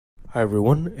Hi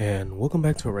everyone, and welcome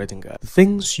back to a writing guide. The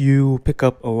things you pick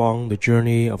up along the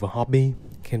journey of a hobby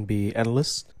can be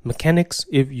endless. Mechanics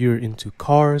if you're into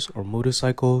cars or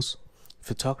motorcycles,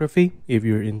 photography if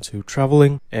you're into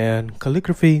traveling, and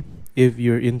calligraphy if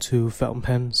you're into fountain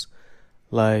pens,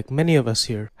 like many of us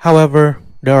here. However,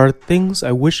 there are things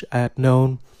I wish I had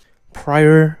known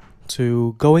prior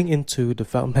to going into the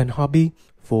fountain pen hobby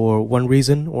for one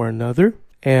reason or another.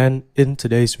 And in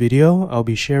today's video, I'll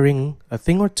be sharing a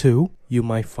thing or two you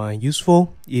might find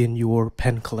useful in your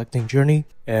pen collecting journey.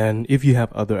 And if you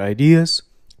have other ideas,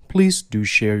 please do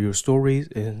share your stories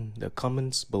in the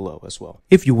comments below as well.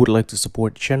 If you would like to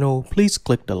support the channel, please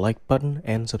click the like button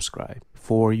and subscribe.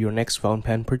 For your next fountain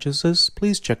pen purchases,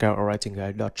 please check out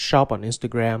awritingguy.shop on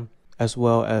Instagram, as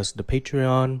well as the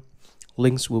Patreon.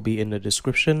 Links will be in the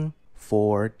description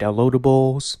for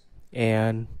downloadables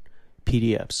and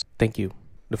PDFs. Thank you.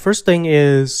 The first thing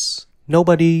is,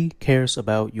 nobody cares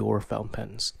about your fountain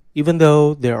pens. Even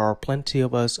though there are plenty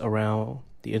of us around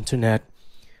the internet,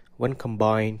 when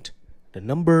combined, the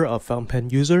number of fountain pen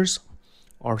users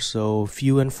are so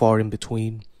few and far in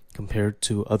between compared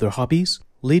to other hobbies,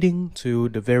 leading to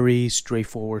the very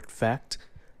straightforward fact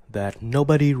that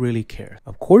nobody really cares.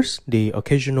 Of course, the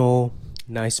occasional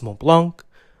nice Montblanc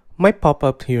might pop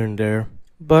up here and there,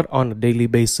 but on a daily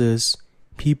basis,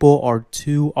 people are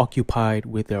too occupied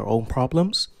with their own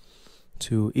problems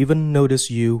to even notice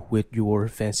you with your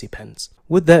fancy pens.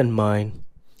 With that in mind,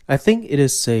 I think it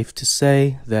is safe to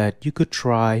say that you could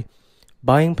try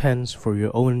buying pens for your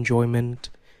own enjoyment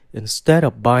instead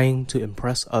of buying to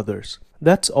impress others.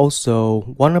 That's also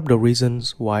one of the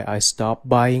reasons why I stopped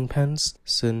buying pens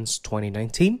since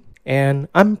 2019, and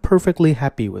I'm perfectly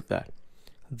happy with that.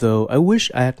 Though I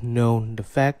wish I had known the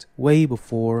fact way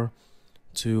before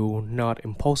to not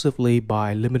impulsively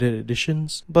buy limited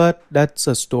editions, but that's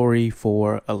a story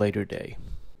for a later day.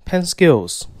 Pen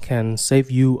skills can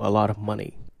save you a lot of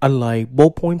money. Unlike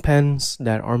ballpoint pens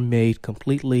that are made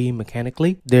completely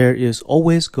mechanically, there is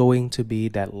always going to be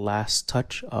that last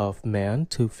touch of man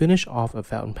to finish off a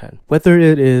fountain pen. Whether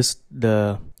it is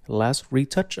the last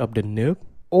retouch of the nib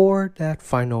or that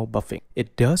final buffing.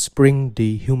 It does bring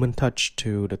the human touch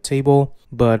to the table,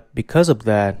 but because of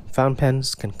that, fountain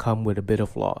pens can come with a bit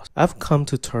of loss. I've come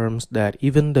to terms that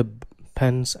even the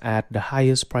pens at the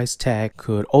highest price tag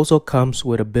could also comes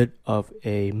with a bit of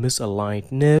a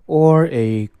misaligned nib or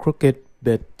a crooked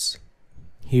bit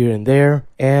here and there,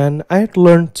 and I had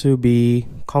learned to be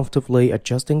comfortably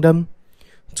adjusting them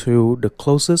to the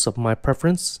closest of my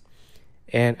preference,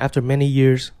 and after many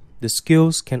years, the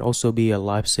skills can also be a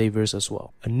lifesavers as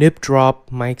well. A nib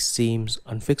drop might seem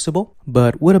unfixable,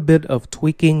 but with a bit of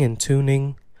tweaking and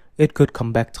tuning, it could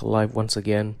come back to life once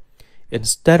again.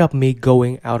 Instead of me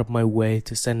going out of my way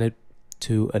to send it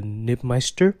to a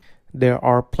nibmeister, there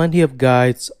are plenty of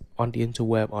guides on the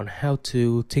interweb on how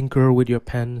to tinker with your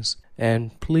pens,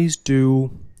 and please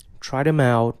do try them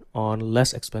out on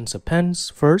less expensive pens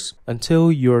first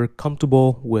until you're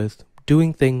comfortable with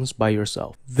doing things by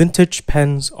yourself. Vintage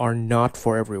pens are not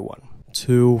for everyone.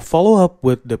 To follow up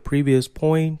with the previous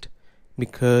point,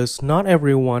 because not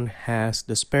everyone has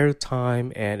the spare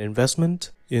time and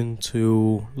investment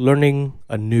into learning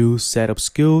a new set of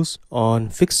skills on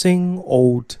fixing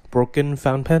old broken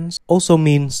fountain pens, also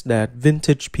means that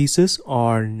vintage pieces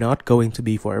are not going to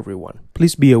be for everyone.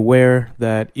 Please be aware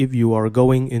that if you are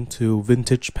going into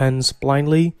vintage pens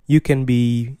blindly, you can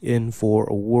be in for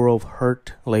a world of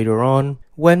hurt later on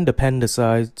when the pen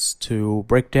decides to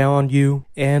break down on you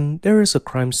and there is a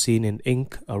crime scene in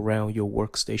ink around your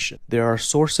workstation. There are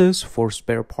sources for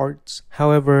spare parts,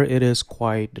 however it is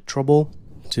quite the trouble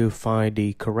to find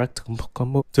the correct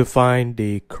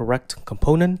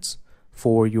components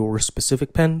for your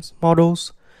specific pen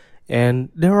models, and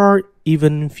there are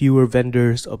even fewer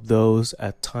vendors of those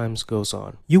as time goes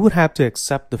on. You would have to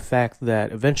accept the fact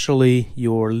that eventually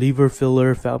your lever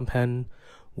filler fountain pen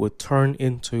would turn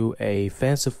into a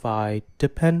fancified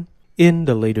tip pen in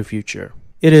the later future.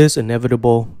 It is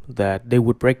inevitable that they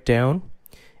would break down,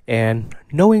 and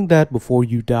knowing that before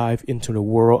you dive into the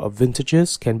world of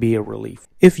vintages can be a relief.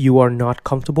 If you are not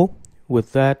comfortable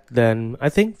with that, then I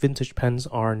think vintage pens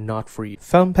are not for you.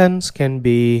 Fountain pens can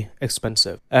be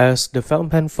expensive. As the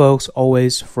fountain pen folks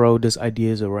always throw these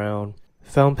ideas around,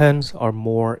 fountain pens are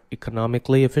more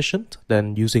economically efficient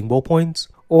than using ballpoints,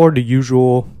 or the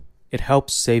usual, it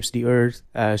helps saves the earth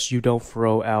as you don't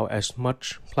throw out as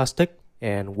much plastic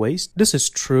and waste. This is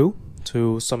true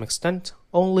to some extent,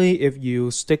 only if you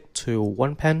stick to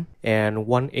one pen and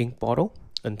one ink bottle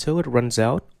until it runs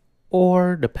out,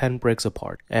 or the pen breaks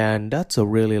apart, and that's a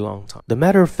really long time. The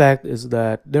matter of fact is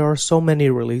that there are so many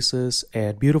releases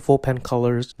and beautiful pen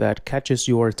colors that catches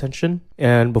your attention,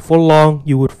 and before long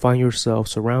you would find yourself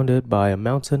surrounded by a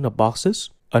mountain of boxes,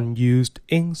 unused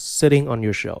ink sitting on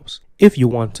your shelves. If you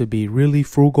want to be really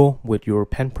frugal with your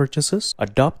pen purchases,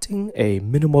 adopting a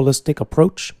minimalistic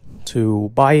approach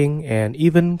to buying and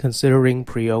even considering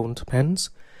pre-owned pens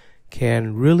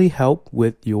can really help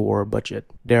with your budget.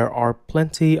 There are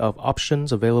plenty of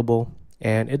options available,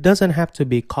 and it doesn't have to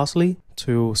be costly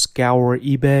to scour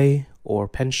eBay or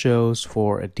pen shows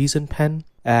for a decent pen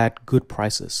at good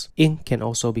prices. Ink can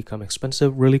also become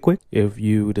expensive really quick if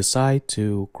you decide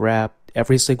to grab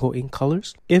every single ink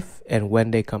colors if and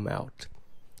when they come out.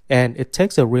 And it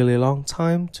takes a really long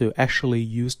time to actually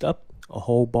use up a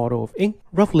whole bottle of ink,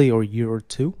 roughly a year or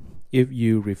two. If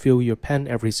you refill your pen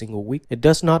every single week, it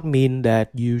does not mean that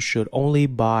you should only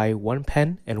buy one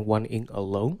pen and one ink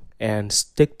alone and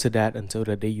stick to that until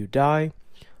the day you die.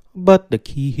 But the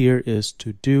key here is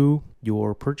to do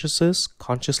your purchases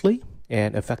consciously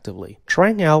and effectively.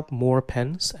 Trying out more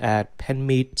pens at pen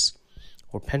meets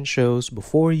or pen shows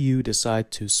before you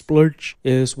decide to splurge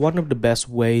is one of the best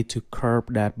way to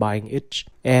curb that buying itch,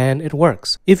 and it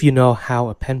works. If you know how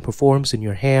a pen performs in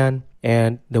your hand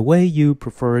and the way you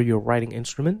prefer your writing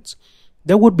instruments,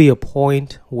 there would be a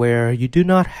point where you do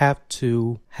not have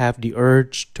to have the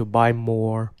urge to buy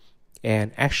more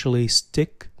and actually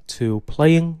stick to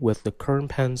playing with the current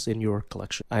pens in your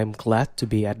collection. I'm glad to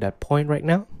be at that point right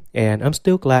now, and I'm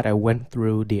still glad I went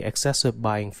through the excessive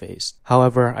buying phase.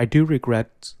 However, I do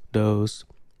regret those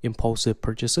impulsive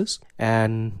purchases,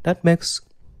 and that makes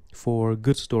for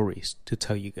good stories to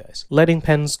tell you guys. Letting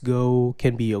pens go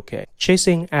can be okay.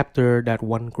 Chasing after that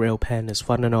one grail pen is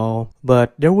fun and all,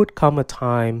 but there would come a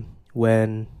time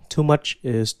when too much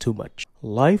is too much.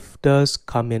 Life does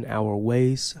come in our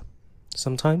ways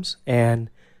sometimes, and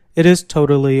it is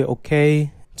totally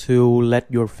okay to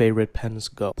let your favorite pens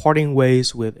go. Parting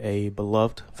ways with a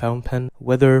beloved fountain pen,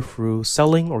 whether through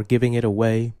selling or giving it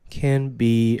away, can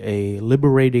be a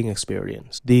liberating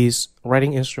experience. These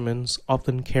writing instruments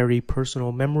often carry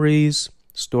personal memories,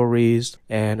 stories,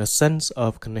 and a sense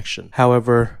of connection.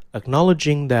 However,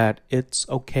 acknowledging that it's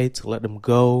okay to let them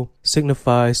go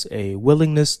signifies a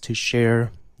willingness to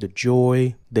share the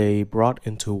joy they brought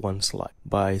into one's life.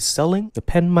 By selling, the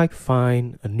pen might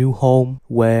find a new home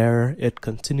where it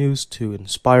continues to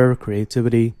inspire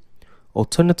creativity.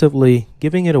 Alternatively,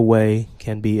 giving it away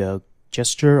can be a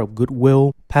gesture of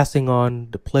goodwill, passing on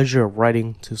the pleasure of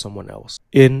writing to someone else.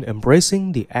 In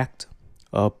embracing the act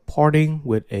of parting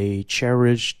with a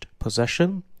cherished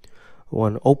possession,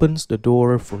 one opens the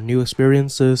door for new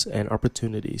experiences and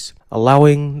opportunities,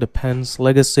 allowing the pen's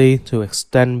legacy to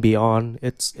extend beyond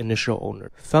its initial owner.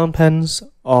 Fountain pens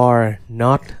are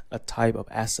not a type of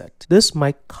asset. This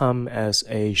might come as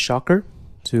a shocker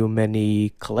to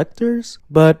many collectors,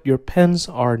 but your pens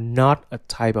are not a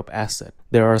type of asset.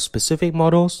 There are specific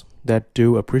models that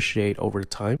do appreciate over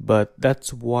time, but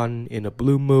that's one in a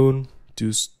blue moon.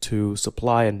 Due to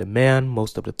supply and demand,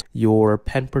 most of the time, your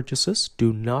pen purchases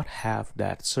do not have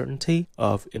that certainty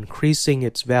of increasing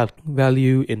its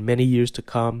value in many years to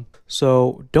come.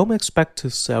 So don't expect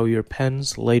to sell your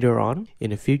pens later on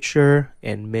in the future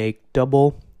and make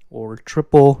double or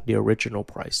triple the original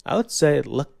price. I would say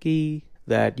lucky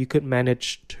that you could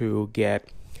manage to get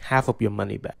half of your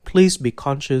money back. Please be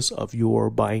conscious of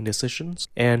your buying decisions,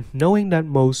 and knowing that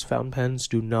most fountain pens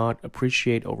do not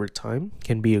appreciate over time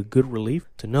can be a good relief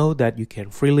to know that you can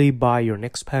freely buy your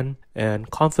next pen and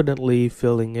confidently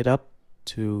filling it up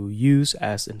to use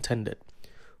as intended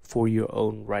for your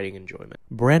own writing enjoyment.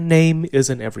 Brand name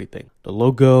isn't everything. The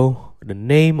logo, the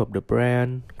name of the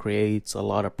brand creates a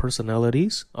lot of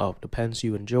personalities of the pens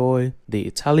you enjoy. The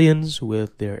Italians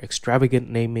with their extravagant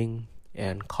naming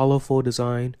and colorful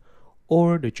design,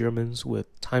 or the Germans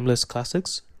with timeless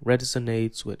classics,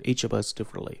 resonates with each of us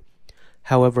differently.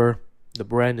 However, the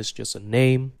brand is just a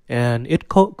name, and it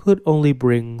could only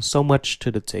bring so much to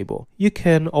the table. You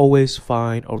can always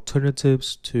find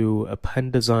alternatives to a pen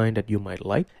design that you might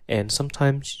like, and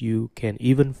sometimes you can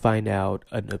even find out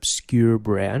an obscure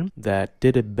brand that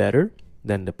did it better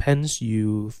than the pens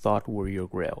you thought were your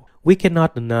grail. We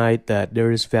cannot deny that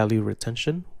there is value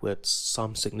retention with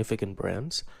some significant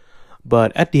brands,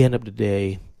 but at the end of the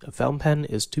day, a fountain pen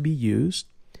is to be used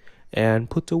and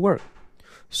put to work.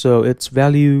 So its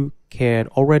value can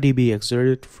already be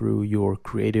exerted through your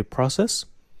creative process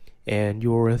and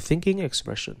your thinking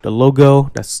expression. The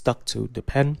logo that's stuck to the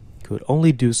pen could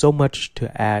only do so much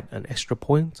to add an extra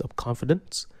point of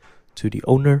confidence to the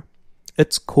owner.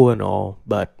 It's cool and all,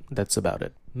 but that's about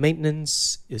it.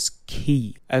 Maintenance is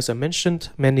key. As I mentioned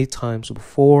many times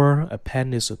before, a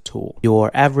pen is a tool. Your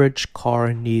average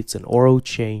car needs an oil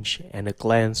change and a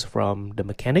glance from the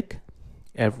mechanic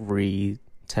every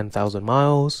 10,000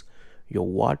 miles. Your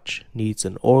watch needs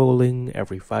an oiling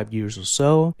every 5 years or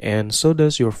so, and so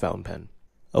does your fountain pen.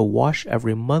 A wash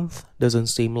every month doesn't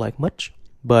seem like much,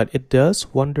 but it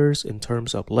does wonders in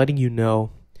terms of letting you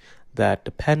know that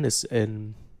the pen is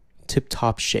in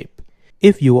tip-top shape.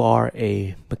 If you are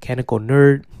a mechanical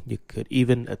nerd, you could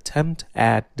even attempt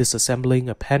at disassembling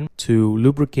a pen to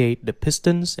lubricate the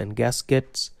pistons and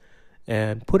gaskets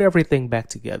and put everything back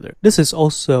together. This is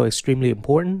also extremely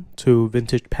important to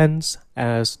vintage pens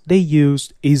as they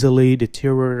use easily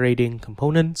deteriorating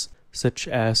components such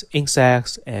as ink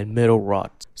sacs and metal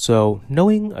rods. So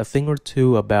knowing a thing or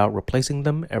two about replacing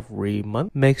them every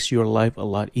month makes your life a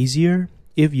lot easier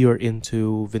if you're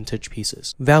into vintage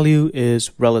pieces. Value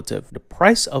is relative. The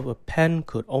price of a pen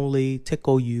could only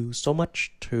tickle you so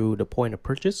much to the point of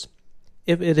purchase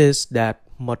if it is that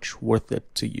much worth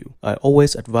it to you. I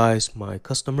always advise my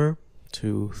customer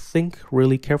to think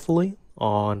really carefully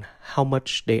on how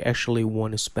much they actually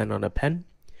want to spend on a pen,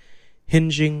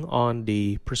 hinging on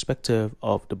the perspective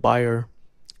of the buyer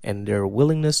and their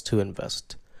willingness to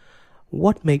invest.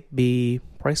 What may be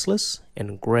priceless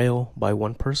and grail by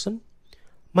one person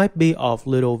might be of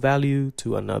little value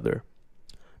to another.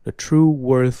 The true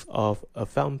worth of a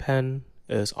fountain pen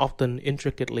is often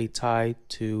intricately tied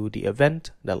to the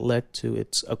event that led to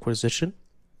its acquisition,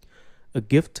 a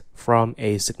gift from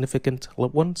a significant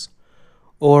loved one,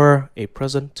 or a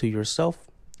present to yourself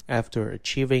after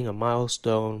achieving a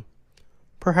milestone.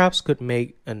 Perhaps could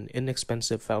make an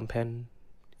inexpensive fountain pen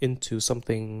into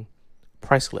something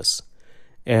priceless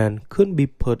and couldn't be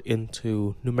put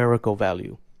into numerical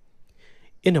value.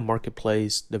 In a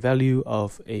marketplace, the value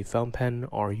of a fountain pen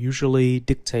are usually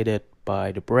dictated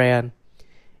by the brand,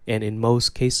 and in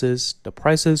most cases, the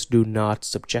prices do not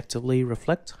subjectively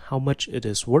reflect how much it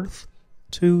is worth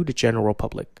to the general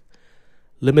public.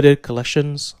 Limited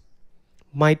collections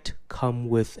might come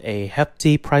with a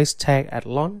hefty price tag at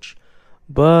launch,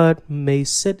 but may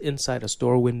sit inside a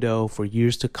store window for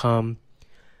years to come,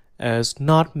 as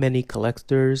not many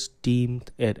collectors deemed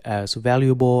it as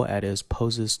valuable as it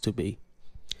poses to be.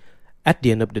 At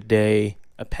the end of the day,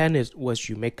 a pen is what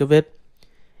you make of it,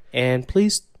 and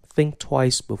please think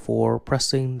twice before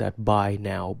pressing that buy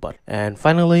now button. And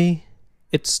finally,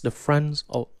 it's the friends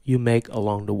you make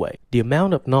along the way. The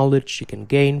amount of knowledge you can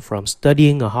gain from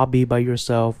studying a hobby by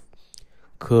yourself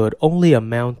could only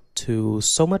amount to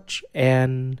so much,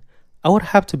 and I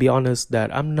would have to be honest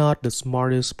that I'm not the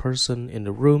smartest person in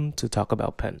the room to talk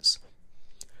about pens.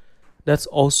 That's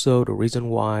also the reason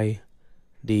why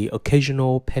the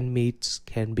occasional pen meets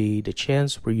can be the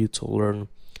chance for you to learn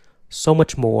so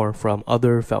much more from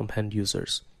other fountain pen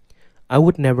users. I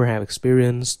would never have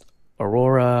experienced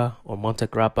Aurora or Monte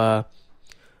Grappa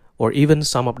or even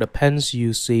some of the pens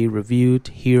you see reviewed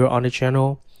here on the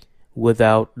channel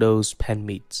without those pen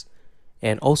meets.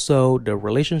 And also the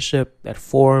relationship that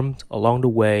formed along the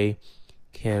way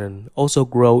can also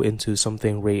grow into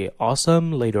something really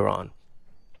awesome later on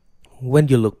when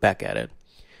you look back at it.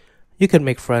 You can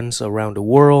make friends around the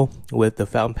world with the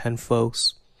fountain pen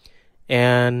folks,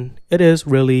 and it is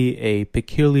really a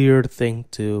peculiar thing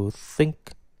to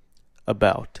think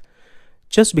about.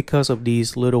 Just because of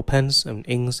these little pens and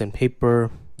inks and paper,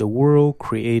 the world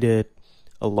created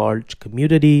a large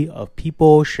community of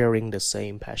people sharing the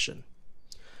same passion.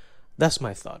 That's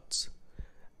my thoughts.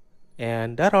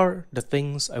 And that are the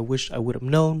things I wish I would have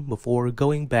known before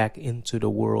going back into the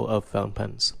world of fountain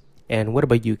pens. And what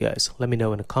about you guys? Let me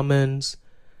know in the comments.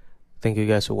 Thank you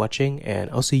guys for watching, and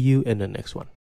I'll see you in the next one.